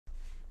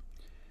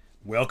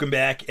Welcome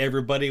back,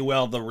 everybody.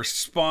 Well, the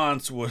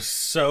response was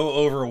so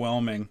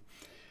overwhelming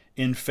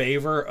in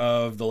favor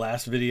of the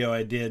last video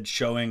I did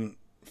showing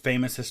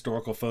famous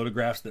historical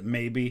photographs that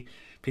maybe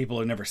people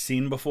have never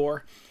seen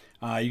before.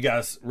 You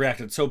guys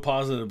reacted so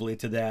positively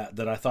to that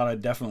I thought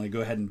I'd definitely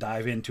go ahead and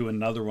dive into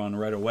another one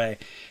right away.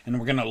 And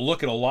we're going to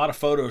look at a lot of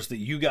photos that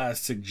you guys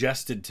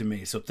suggested to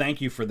me. So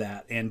thank you for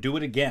that, and do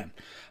it again.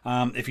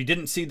 If you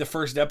didn't see the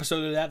first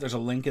episode of that, there's a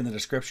link in the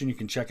description. You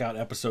can check out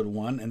episode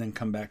 1 and then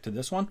come back to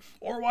this one,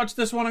 or watch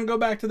this one and go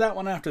back to that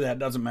one after that.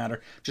 Doesn't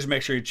matter. Just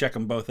make sure you check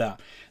them both out.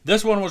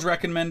 This one was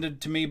recommended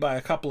to me by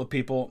a couple of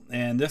people,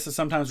 and this is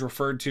sometimes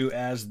referred to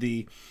as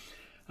the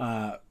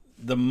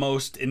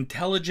most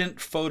intelligent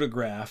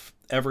photograph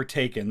ever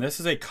taken. This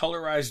is a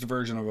colorized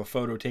version of a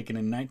photo taken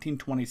in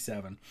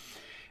 1927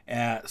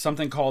 at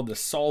something called the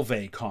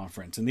Solvay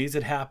Conference. And these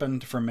had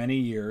happened for many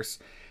years.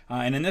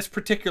 And in this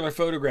particular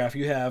photograph,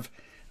 you have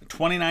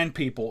 29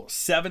 people,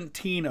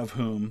 17 of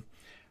whom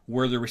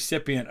were the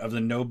recipient of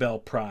the Nobel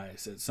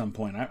Prize at some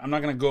point. I'm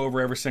not going to go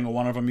over every single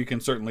one of them. You can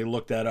certainly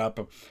look that up.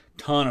 A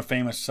ton of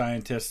famous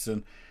scientists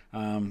and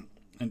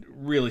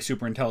really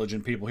super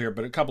intelligent people here,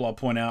 but a couple I'll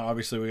point out.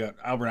 Obviously, we got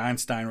Albert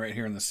Einstein right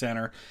here in the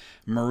center,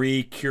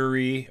 Marie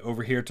Curie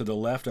over here to the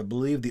left, I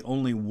believe the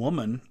only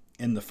woman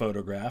in the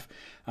photograph.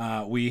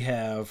 We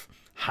have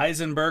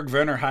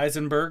Werner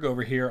Heisenberg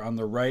over here on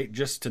the right,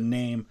 just to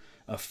name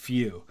a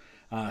few.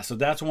 So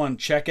that's one.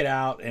 Check it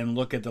out and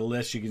look at the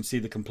list. You can see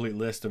the complete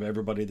list of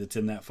everybody that's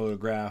in that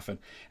photograph and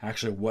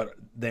actually what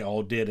they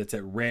all did. It's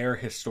at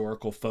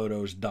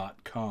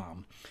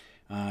rarehistoricalphotos.com.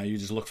 You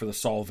just look for the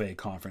Solvay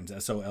Conference,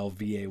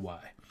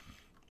 S-O-L-V-A-Y.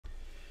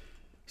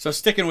 So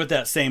sticking with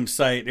that same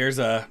site, there's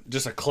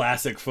just a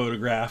classic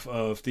photograph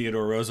of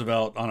Theodore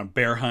Roosevelt on a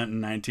bear hunt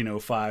in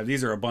 1905.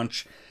 These are a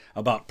bunch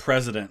about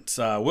presidents.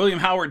 William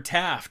Howard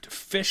Taft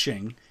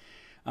fishing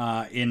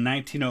in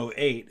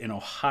 1908 in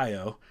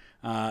Ohio.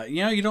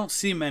 You don't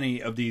see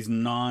many of these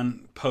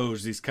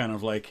non-posed, these kind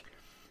of like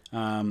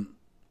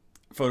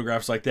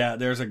photographs like that.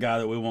 There's a guy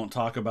that we won't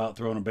talk about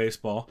throwing a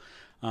baseball.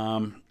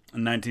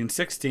 In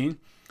 1916,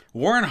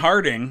 Warren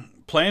Harding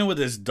playing with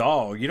his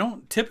dog. You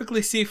don't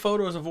typically see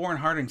photos of Warren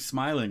Harding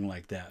smiling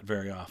like that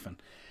very often.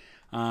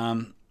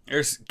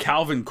 There's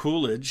Calvin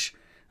Coolidge.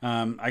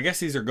 I guess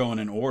these are going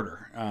in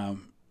order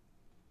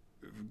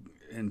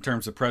in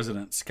terms of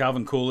presidents.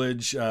 Calvin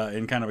Coolidge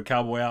in kind of a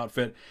cowboy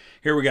outfit.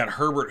 Here we got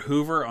Herbert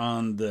Hoover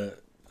on the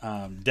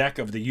deck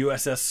of the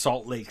USS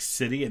Salt Lake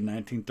City in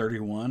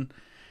 1931.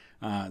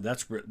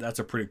 That's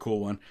a pretty cool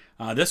one.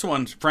 This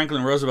one's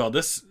Franklin Roosevelt.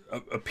 This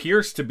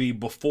appears to be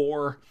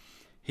before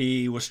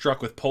he was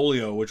struck with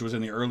polio, which was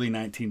in the early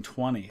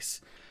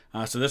 1920s.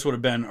 So this would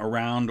have been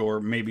around or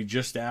maybe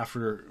just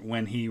after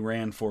when he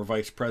ran for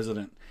vice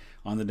president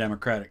on the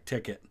Democratic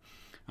ticket.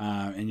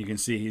 And you can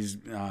see he's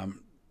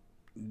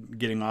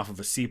getting off of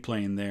a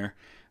seaplane there.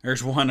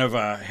 There's one of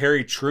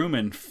Harry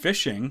Truman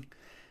fishing,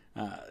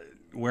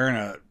 wearing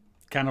a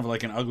kind of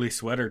like an ugly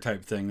sweater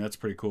type thing. That's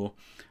pretty cool.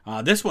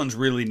 This one's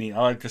really neat.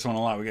 I like this one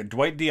a lot. We got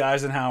Dwight D.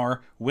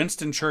 Eisenhower,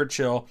 Winston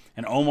Churchill,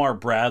 and Omar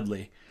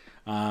Bradley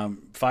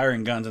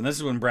firing guns. And this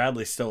is when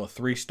Bradley's still a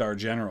 3-star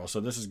general. So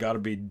this has got to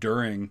be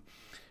during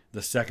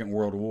the Second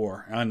World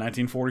War.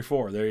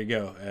 1944. There you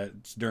go.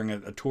 It's during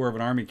a tour of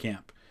an army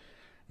camp.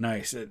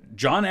 Nice.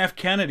 John F.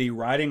 Kennedy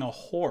riding a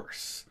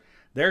horse.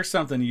 There's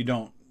something you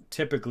don't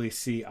typically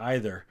see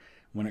either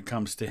when it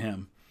comes to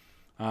him.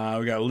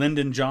 We got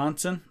Lyndon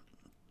Johnson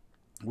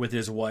with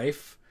his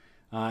wife,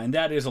 and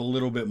that is a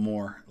little bit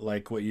more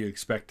like what you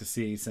expect to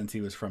see since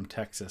he was from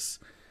Texas.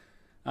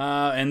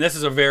 And this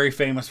is a very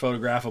famous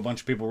photograph a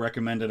bunch of people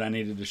recommended I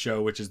needed to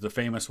show, which is the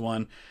famous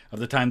one of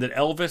the time that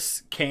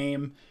Elvis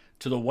came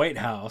to the White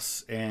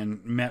House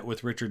and met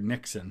with Richard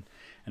Nixon.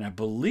 And I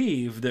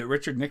believe that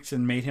Richard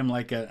Nixon made him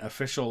like an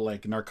official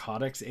like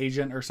narcotics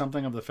agent or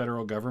something of the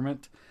federal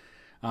government.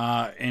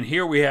 And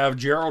here we have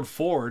Gerald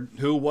Ford,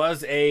 who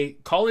was a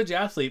college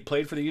athlete,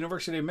 played for the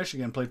University of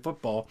Michigan, played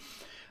football,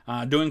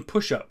 doing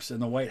push-ups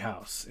in the White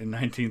House in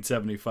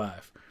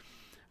 1975.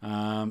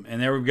 And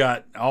there we've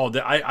got,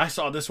 I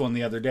saw this one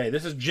the other day.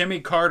 This is Jimmy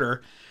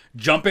Carter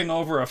jumping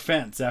over a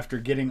fence after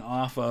getting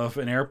off of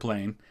an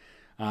airplane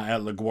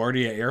at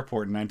LaGuardia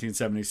Airport in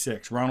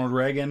 1976. Ronald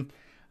Reagan,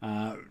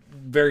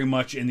 very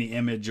much in the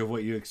image of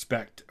what you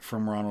expect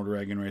from Ronald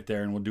Reagan right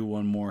there. And we'll do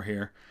one more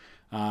here.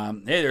 Hey,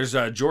 there's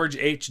George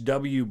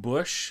H.W.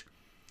 Bush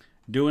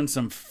doing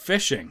some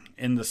fishing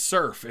in the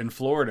surf in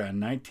Florida in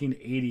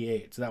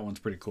 1988. So that one's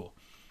pretty cool.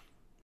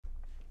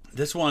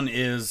 This one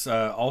is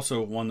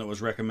also one that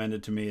was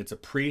recommended to me. It's a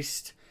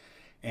priest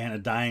and a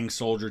dying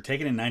soldier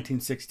taken in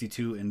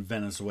 1962 in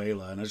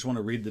Venezuela. And I just want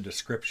to read the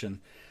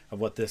description of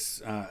what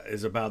this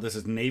is about. This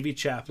is Navy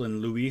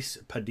Chaplain Luis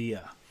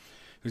Padilla,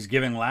 who's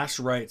giving last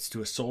rites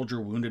to a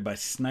soldier wounded by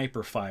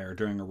sniper fire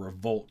during a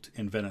revolt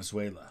in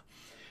Venezuela.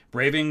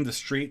 Braving the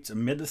streets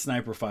amid the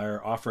sniper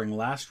fire, offering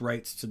last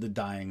rites to the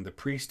dying, the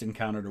priest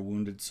encountered a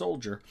wounded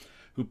soldier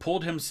who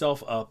pulled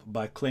himself up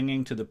by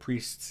clinging to the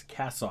priest's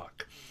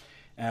cassock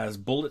as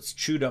bullets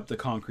chewed up the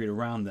concrete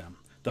around them.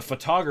 The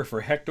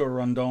photographer, Hector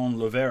Rondon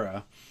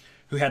Lovera,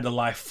 who had to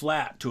lie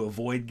flat to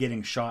avoid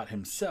getting shot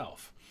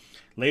himself,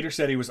 later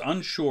said he was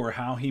unsure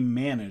how he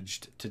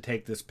managed to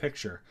take this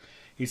picture.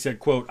 He said,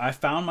 quote, "I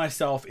found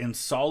myself in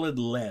solid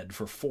lead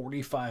for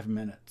 45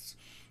 minutes.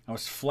 I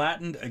was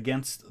flattened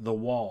against the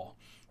wall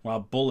while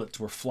bullets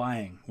were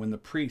flying when the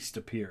priest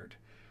appeared.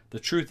 The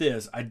truth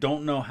is, I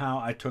don't know how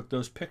I took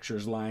those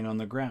pictures lying on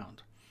the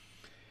ground."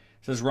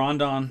 It says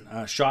Rondon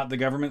shot the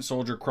government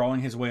soldier crawling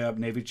his way up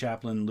Navy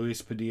Chaplain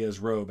Luis Padilla's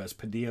robe as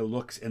Padilla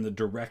looks in the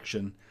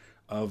direction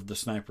of the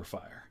sniper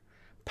fire.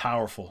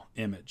 Powerful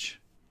image.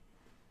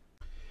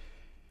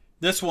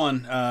 This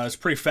one is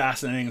pretty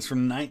fascinating. It's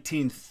from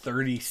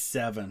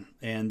 1937,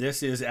 and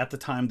this is at the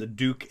time the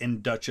Duke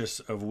and Duchess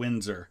of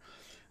Windsor,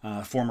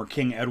 former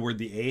King Edward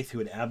VIII, who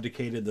had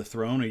abdicated the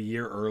throne a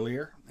year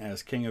earlier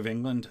as King of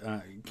England,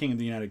 King of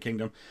the United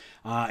Kingdom,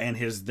 and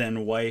his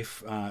then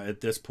wife, at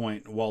this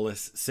point,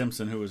 Wallis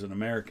Simpson, who was an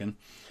American.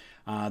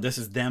 This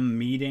is them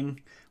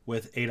meeting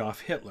with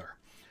Adolf Hitler.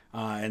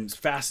 And it's a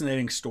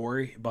fascinating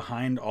story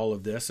behind all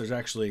of this. There's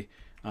actually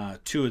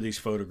two of these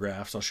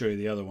photographs. I'll show you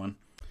the other one.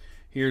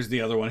 Here's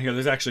the other one here.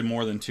 There's actually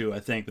more than two,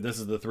 I think, but this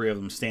is the three of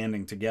them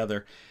standing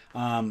together.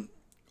 When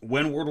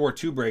World War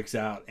II breaks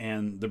out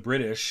and the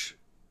British,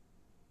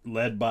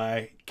 led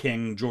by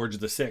King George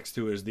VI,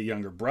 who is the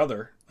younger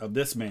brother of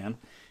this man,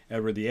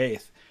 Edward VIII,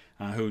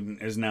 who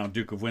is now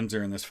Duke of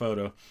Windsor in this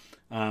photo,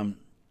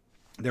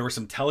 there were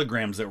some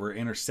telegrams that were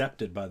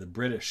intercepted by the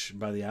British,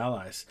 by the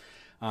Allies,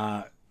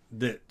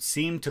 that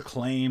seemed to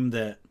claim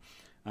that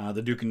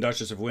the Duke and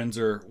Duchess of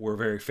Windsor were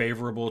very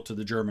favorable to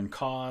the German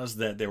cause,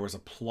 that there was a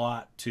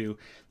plot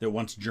that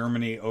once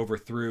Germany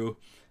overthrew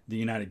the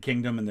United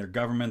Kingdom and their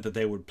government, that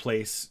they would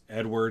place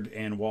Edward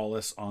and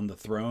Wallis on the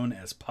throne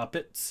as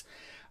puppets.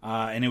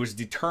 And it was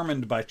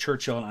determined by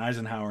Churchill and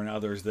Eisenhower and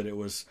others that it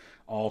was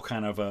all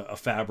kind of a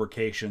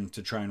fabrication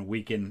to try and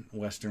weaken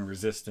Western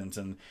resistance,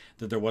 and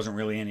that there wasn't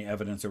really any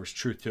evidence there was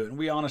truth to it. And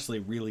we honestly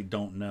really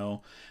don't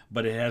know,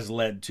 but it has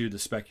led to the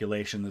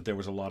speculation that there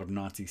was a lot of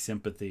Nazi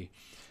sympathy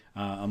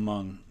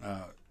among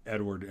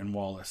Edward and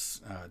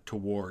Wallis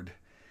toward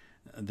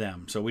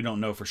them. So we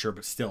don't know for sure,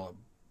 but still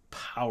a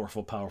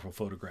powerful, powerful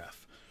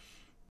photograph.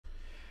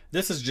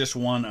 This is just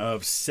one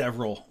of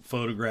several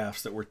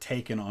photographs that were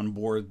taken on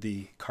board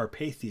the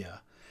Carpathia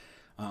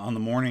on the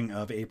morning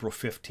of April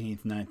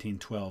 15th,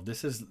 1912.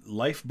 This is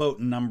lifeboat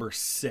number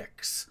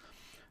 6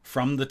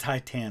 from the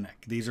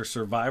Titanic. These are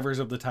survivors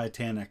of the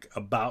Titanic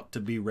about to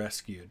be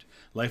rescued.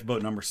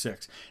 Lifeboat number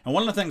 6. And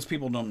one of the things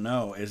people don't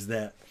know is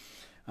that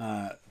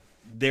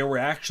there were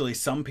actually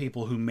some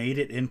people who made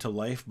it into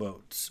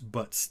lifeboats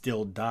but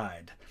still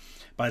died.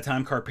 By the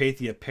time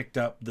Carpathia picked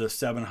up the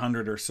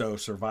 700 or so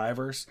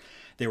survivors,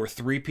 there were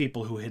 3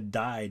 people who had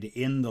died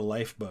in the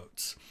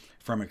lifeboats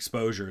from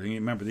exposure. And you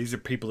remember, these are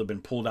people that have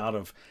been pulled out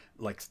of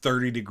like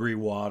 30-degree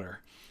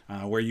water,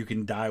 where you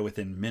can die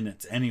within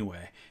minutes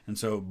anyway. And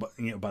so,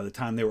 by the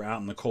time they were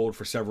out in the cold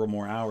for several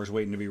more hours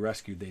waiting to be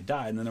rescued, they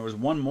died. And then there was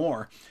one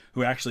more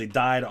who actually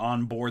died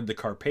on board the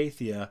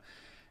Carpathia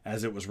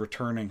as it was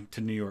returning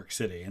to New York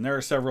City. And there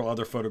are several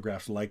other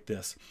photographs like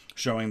this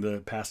showing the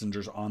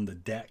passengers on the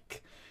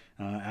deck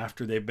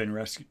after they've been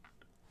rescued.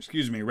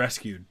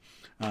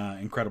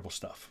 Incredible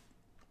stuff.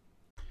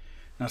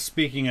 Now,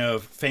 speaking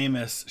of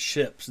famous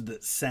ships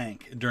that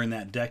sank during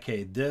that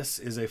decade, this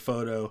is a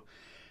photo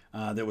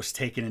that was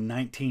taken in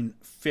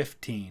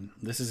 1915.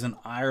 This is in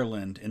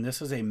Ireland, and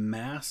this is a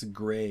mass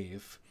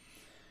grave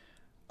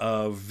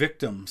of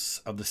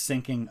victims of the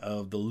sinking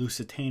of the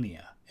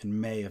Lusitania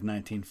in May of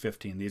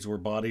 1915. These were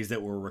bodies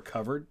that were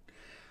recovered,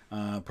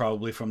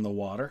 probably from the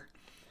water,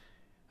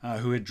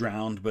 who had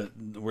drowned but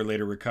were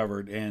later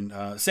recovered.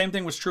 And same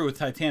thing was true with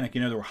Titanic.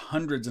 There were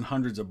hundreds and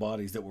hundreds of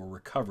bodies that were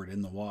recovered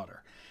in the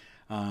water.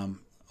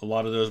 A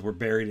lot of those were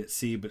buried at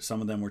sea, but some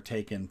of them were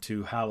taken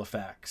to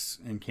Halifax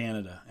in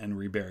Canada and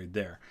reburied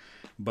there.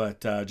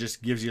 But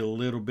just gives you a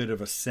little bit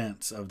of a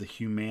sense of the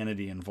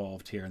humanity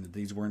involved here, and that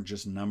these weren't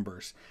just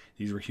numbers.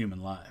 These were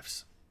human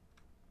lives.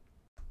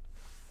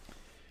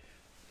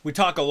 We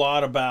talk a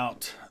lot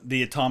about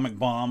the atomic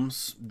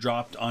bombs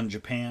dropped on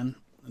Japan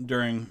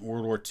during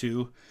World War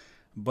II,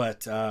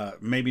 but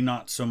maybe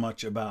not so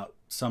much about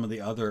some of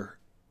the other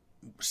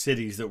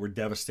cities that were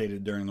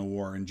devastated during the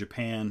war in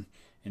Japan,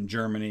 in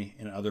Germany,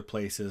 and other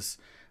places.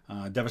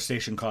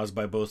 Devastation caused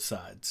by both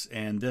sides.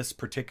 And this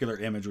particular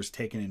image was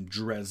taken in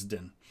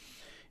Dresden,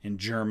 in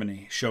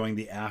Germany, showing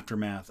the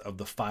aftermath of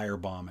the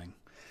firebombing.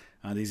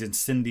 These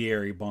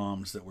incendiary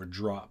bombs that were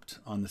dropped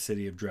on the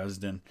city of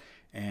Dresden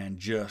and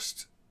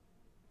just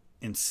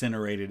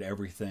incinerated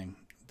everything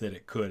that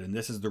it could. And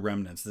this is the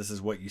remnants. This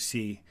is what you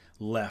see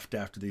left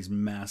after these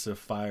massive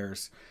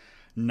fires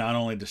not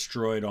only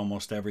destroyed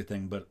almost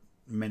everything, but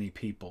many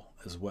people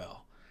as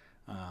well.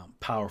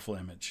 Powerful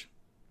image.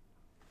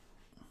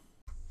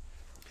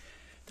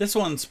 This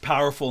one's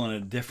powerful in a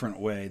different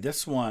way.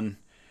 This one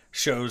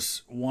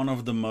shows one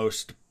of the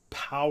most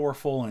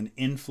powerful and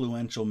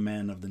influential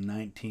men of the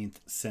 19th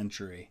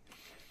century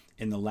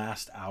in the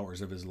last hours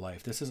of his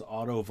life. This is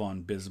Otto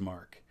von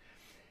Bismarck.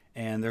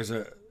 And there's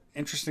a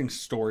interesting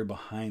story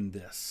behind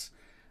this.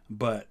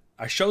 But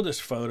I show this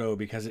photo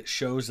because it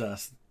shows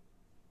us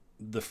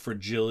the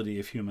fragility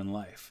of human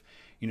life.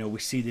 You know, we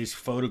see these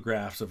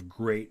photographs of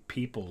great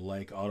people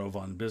like Otto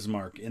von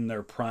Bismarck in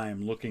their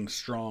prime, looking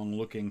strong,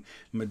 looking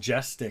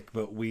majestic,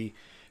 but we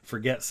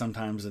forget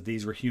sometimes that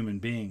these were human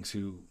beings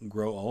who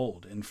grow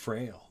old and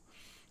frail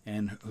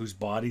and whose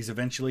bodies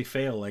eventually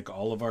fail like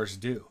all of ours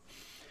do.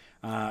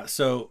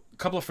 So a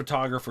couple of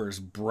photographers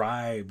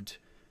bribed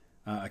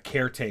a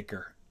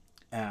caretaker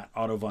at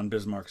Otto von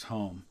Bismarck's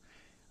home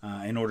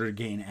in order to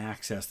gain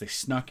access. They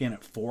snuck in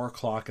at 4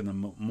 o'clock in the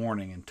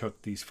morning and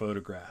took these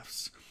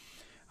photographs.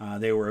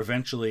 They were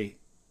eventually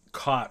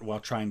caught while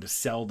trying to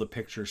sell the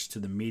pictures to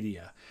the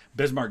media.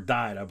 Bismarck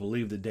died, I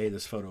believe, the day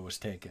this photo was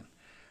taken.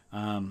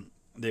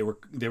 They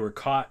were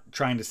caught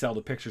trying to sell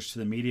the pictures to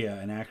the media,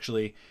 and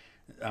actually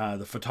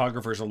the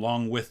photographers,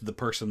 along with the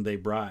person they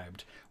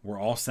bribed, were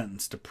all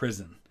sentenced to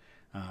prison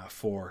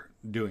for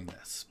doing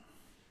this.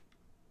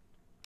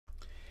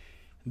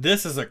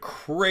 This is a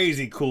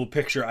crazy cool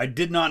picture I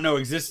did not know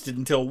existed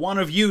until one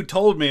of you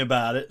told me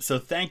about it, so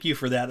thank you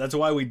for that. That's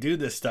why we do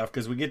this stuff,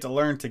 because we get to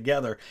learn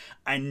together.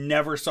 I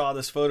never saw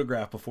this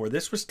photograph before.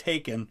 This was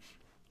taken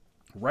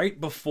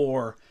right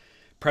before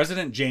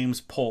President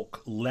James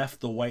Polk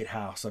left the White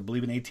House, I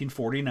believe in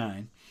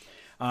 1849,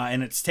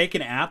 and it's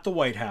taken at the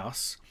White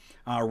House.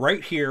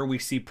 Right here we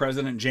see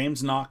President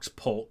James Knox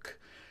Polk.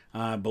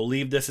 I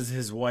believe this is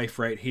his wife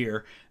right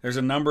here. There's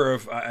a number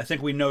of, I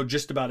think we know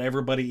just about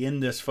everybody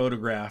in this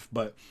photograph,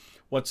 but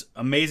what's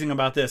amazing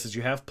about this is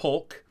you have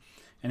Polk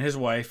and his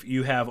wife.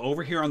 You have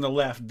over here on the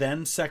left,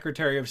 then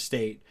Secretary of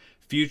State,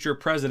 future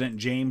President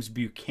James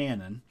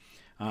Buchanan,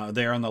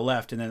 there on the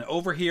left. And then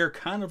over here,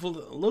 kind of a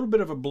little bit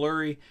of a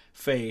blurry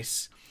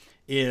face,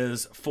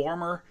 is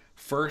former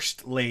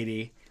First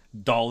Lady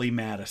Dolly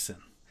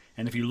Madison.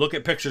 And if you look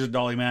at pictures of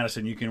Dolly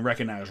Madison, you can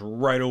recognize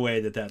right away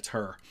that that's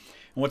her.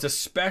 And what's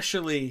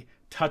especially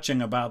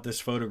touching about this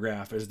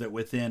photograph is that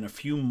within a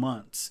few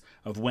months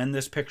of when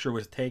this picture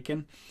was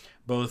taken,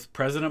 both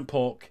President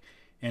Polk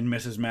and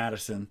Mrs.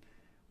 Madison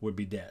would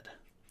be dead.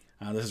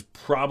 This is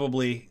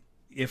probably,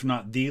 if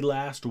not the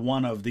last,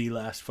 one of the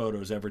last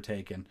photos ever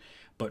taken,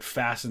 but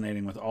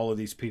fascinating with all of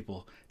these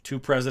people. 2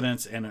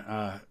 presidents and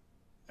a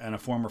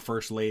former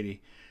First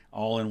Lady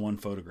all in one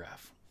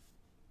photograph.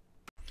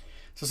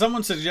 So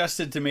someone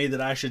suggested to me that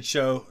I should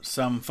show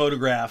some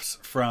photographs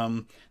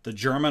from the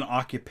German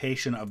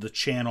occupation of the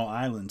Channel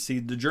Islands. See,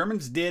 the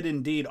Germans did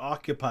indeed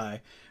occupy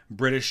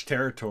British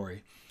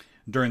territory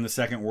during the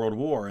Second World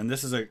War. And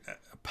this is a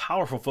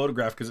powerful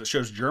photograph because it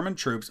shows German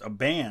troops, a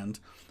band,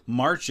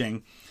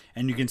 marching.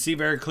 And you can see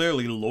very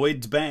clearly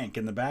Lloyd's Bank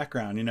in the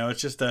background. You know,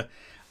 it's just a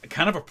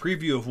kind of a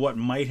preview of what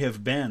might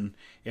have been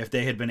if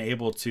they had been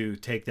able to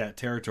take that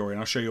territory. And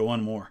I'll show you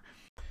one more.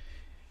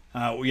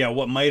 Yeah,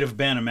 what might have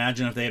been.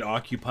 Imagine if they had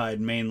occupied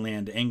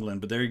mainland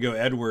England. But there you go,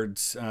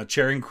 Edwards,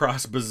 Charing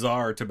Cross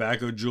Bazaar,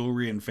 tobacco,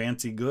 jewelry, and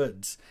fancy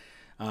goods.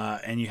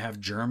 And you have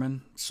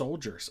German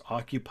soldiers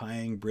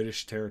occupying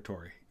British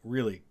territory.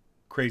 Really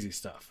crazy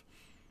stuff.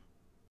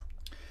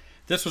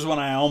 This was one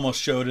I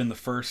almost showed in the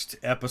first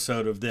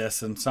episode of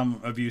this, and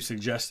some of you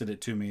suggested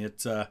it to me.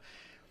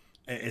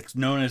 It's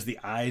known as the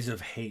Eyes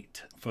of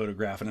Hate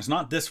photograph, and it's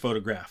not this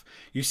photograph.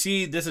 You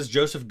see, this is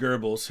Joseph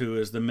Goebbels, who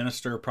is the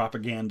Minister of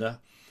Propaganda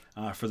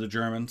for the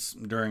Germans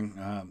during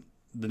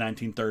the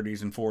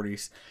 1930s and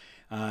 40s.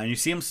 And you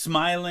see him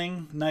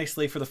smiling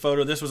nicely for the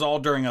photo. This was all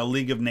during a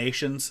League of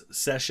Nations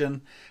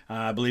session,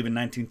 I believe in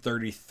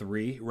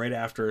 1933, right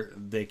after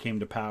they came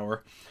to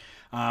power.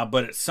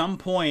 But at some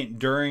point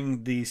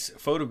during these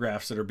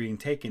photographs that are being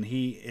taken,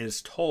 he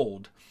is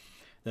told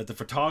that the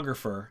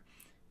photographer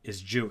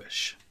is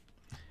Jewish.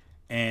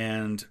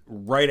 And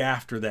right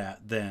after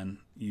that, then,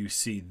 you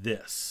see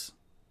this.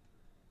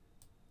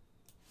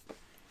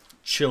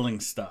 Chilling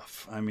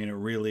stuff. I mean, it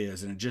really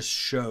is. And it just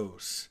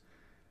shows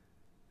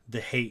the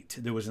hate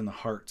that was in the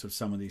hearts of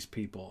some of these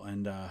people.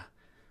 And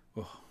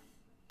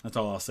that's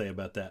all I'll say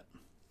about that.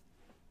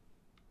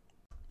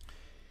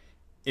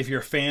 If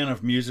you're a fan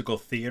of musical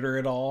theater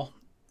at all,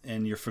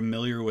 and you're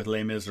familiar with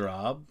Les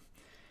Miserables,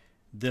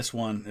 this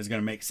one is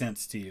going to make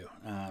sense to you.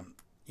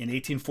 In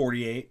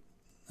 1848,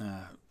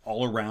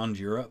 all around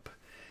Europe,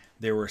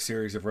 there were a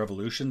series of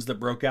revolutions that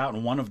broke out,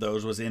 and one of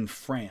those was in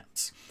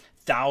France.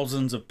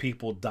 Thousands of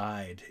people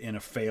died in a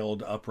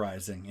failed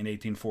uprising in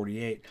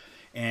 1848.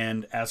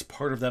 And as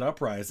part of that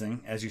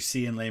uprising, as you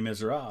see in Les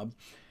Miserables,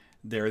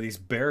 there are these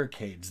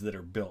barricades that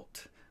are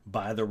built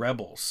by the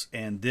rebels.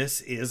 And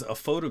this is a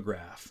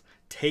photograph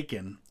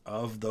taken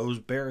of those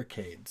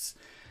barricades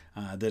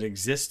that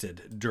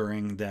existed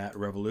during that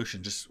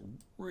revolution. Just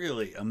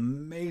really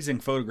amazing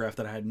photograph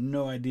that I had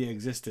no idea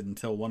existed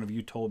until one of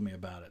you told me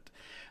about it.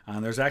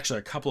 There's actually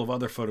a couple of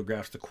other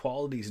photographs. The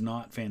quality's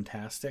not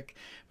fantastic,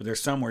 but there's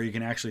some where you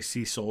can actually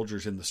see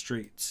soldiers in the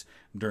streets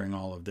during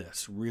all of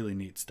this. Really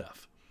neat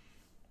stuff.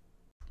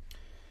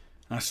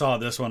 I saw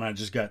this one, I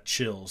just got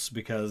chills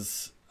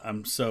because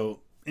I'm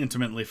so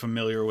intimately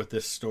familiar with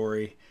this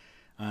story,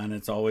 and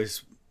it's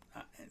always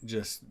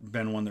just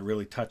been one that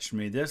really touched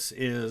me. This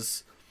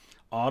is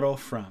Otto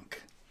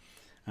Frank,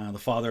 the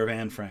father of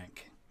Anne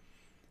Frank,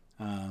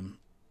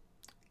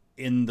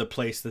 in the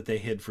place that they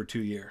hid for 2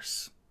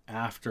 years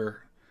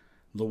after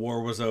the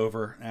war was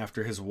over,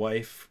 after his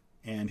wife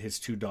and his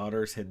 2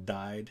 daughters had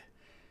died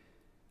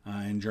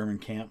in German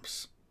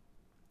camps,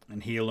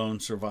 and he alone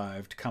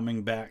survived,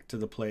 coming back to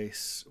the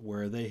place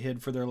where they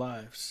hid for their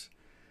lives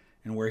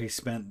and where he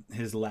spent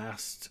his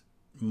last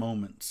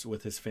moments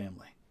with his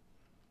family.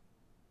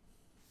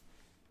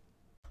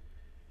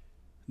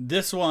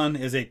 This one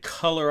is a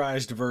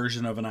colorized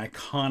version of an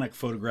iconic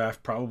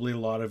photograph probably a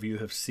lot of you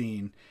have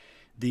seen.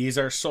 These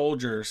are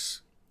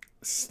soldiers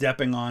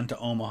stepping onto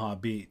Omaha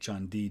Beach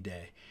on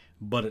D-Day,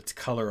 but it's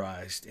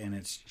colorized, and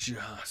it's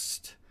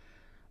just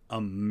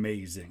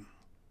amazing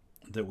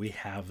that we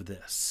have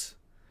this,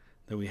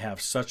 that we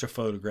have such a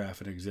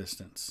photograph in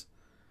existence.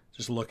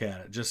 Just look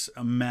at it. Just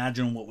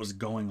imagine what was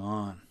going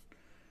on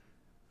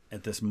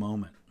at this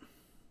moment.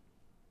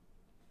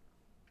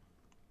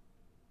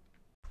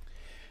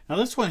 Now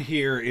this one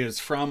here is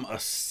from a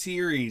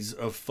series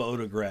of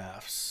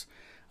photographs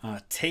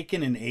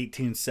taken in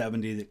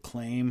 1870 that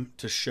claim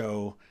to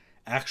show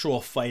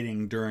actual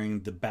fighting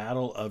during the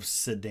Battle of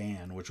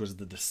Sedan, which was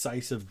the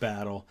decisive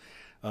battle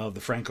of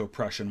the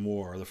Franco-Prussian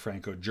War, or the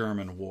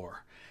Franco-German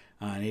War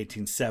in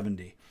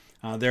 1870.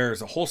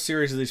 There's a whole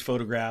series of these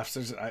photographs.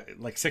 There's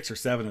like 6 or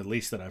 7 at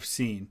least that I've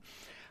seen.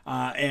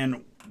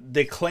 And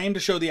they claim to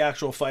show the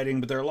actual fighting,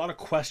 but there are a lot of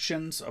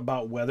questions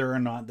about whether or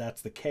not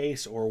that's the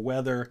case, or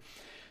whether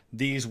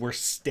these were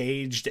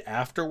staged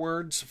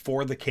afterwards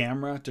for the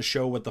camera to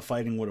show what the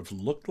fighting would have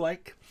looked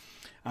like.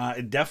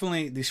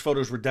 These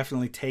photos were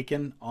definitely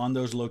taken on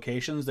those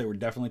locations. They were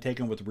definitely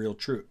taken with real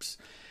troops,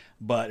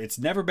 but it's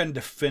never been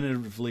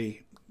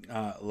definitively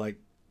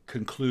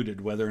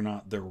concluded whether or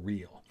not they're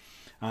real.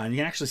 And you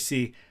can actually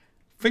see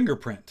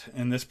fingerprint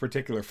in this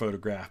particular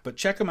photograph, but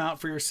check them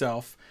out for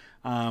yourself.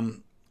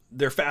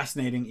 They're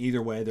fascinating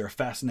either way. They're a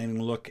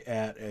fascinating look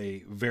at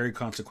a very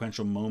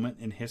consequential moment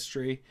in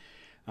history,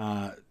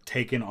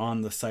 taken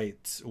on the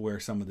sites where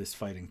some of this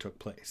fighting took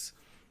place.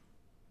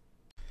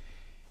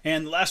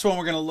 And the last one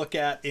we're going to look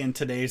at in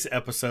today's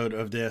episode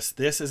of this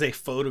is a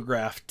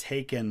photograph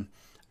taken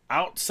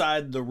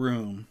outside the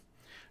room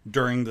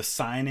during the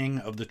signing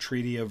of the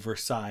Treaty of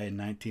Versailles in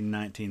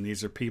 1919.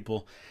 These are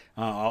people,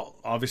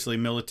 obviously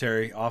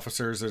military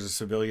officers. There's a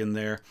civilian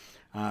there,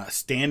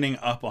 standing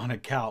up on a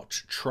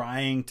couch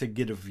trying to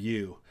get a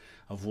view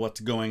of what's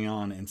going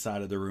on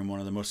inside of the room. One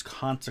of the most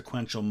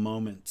consequential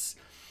moments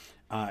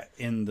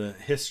in the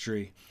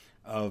history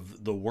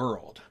of the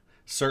world,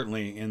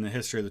 certainly in the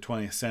history of the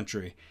 20th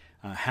century,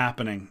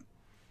 happening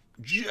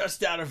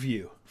just out of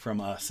view from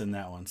us in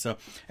that one. So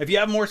if you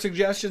have more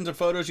suggestions of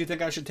photos you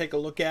think I should take a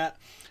look at,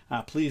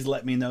 please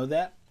let me know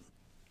that.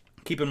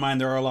 Keep in mind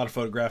there are a lot of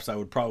photographs I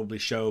would probably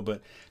show,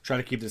 but try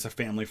to keep this a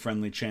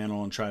family-friendly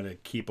channel and try to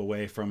keep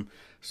away from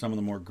some of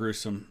the more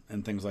gruesome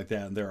and things like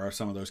that. And there are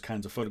some of those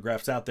kinds of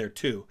photographs out there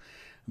too,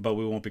 but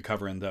we won't be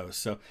covering those.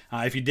 So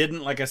if you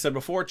didn't, like I said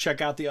before,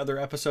 check out the other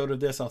episode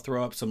of this. I'll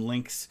throw up some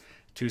links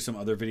to some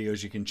other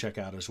videos you can check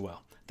out as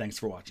well. Thanks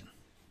for watching.